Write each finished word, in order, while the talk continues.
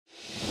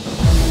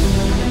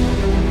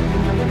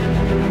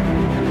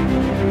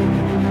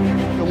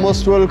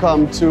Most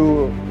welcome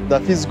to the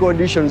physical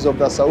editions of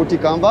the Sauti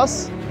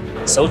Canvas.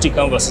 Sauti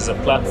Canvas is a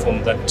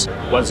platform that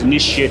was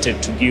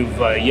initiated to give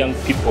young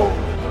people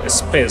a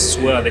space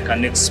where they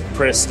can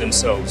express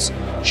themselves,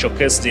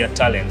 showcase their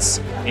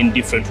talents in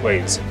different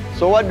ways.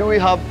 So what do we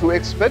have to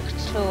expect?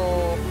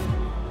 To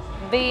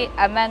be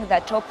among the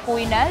top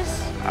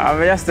winners.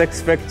 I'm just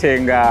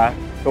expecting to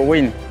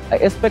win. I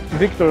expect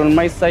victory on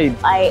my side.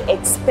 I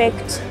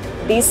expect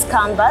this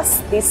canvas,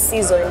 this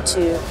season,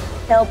 to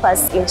help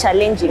us in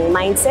challenging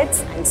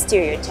mindsets and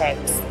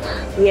stereotypes.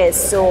 Yes,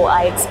 so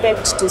I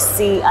expect to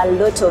see a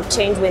lot of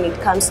change when it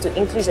comes to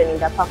inclusion in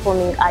the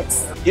performing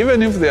arts.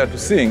 Even if they are to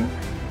sing,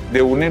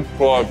 they will need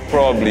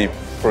probably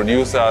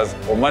producers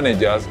or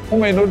managers who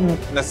may not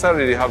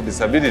necessarily have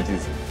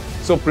disabilities.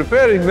 So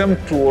preparing them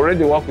to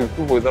already work with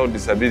people without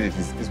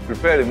disabilities is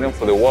preparing them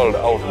for the world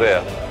out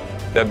there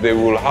that they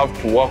will have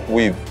to work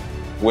with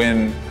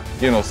when,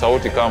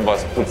 Sauti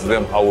Canvas puts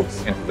them out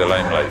into the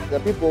limelight. The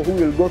people who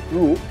will go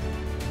through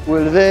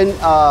will then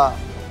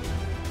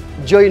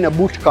join a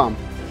boot camp,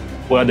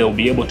 where they'll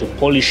be able to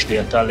polish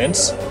their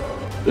talents,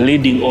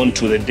 leading on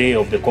to the day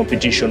of the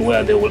competition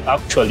where they will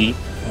actually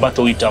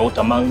battle it out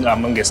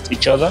amongst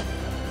each other,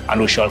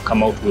 and we shall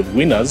come out with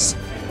winners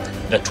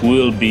that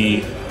will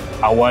be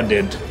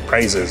awarded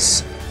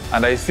prizes.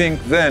 And I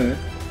think then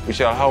we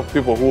shall have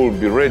people who will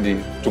be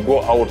ready to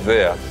go out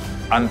there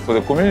and for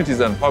the communities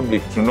and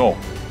public to know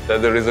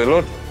that there is a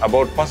lot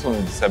about persons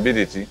with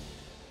disability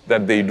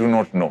that they do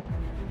not know.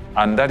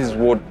 And that is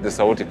what the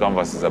Sauti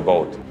Canvas is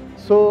about.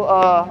 So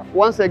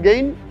once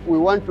again, we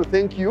want to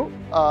thank you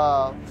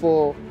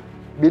for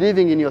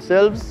believing in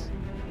yourselves,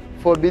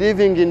 for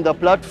believing in the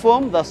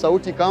platform, the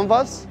Sauti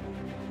Canvas,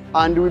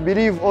 and we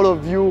believe all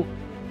of you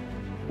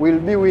will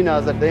be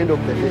winners at the end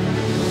of the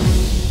day.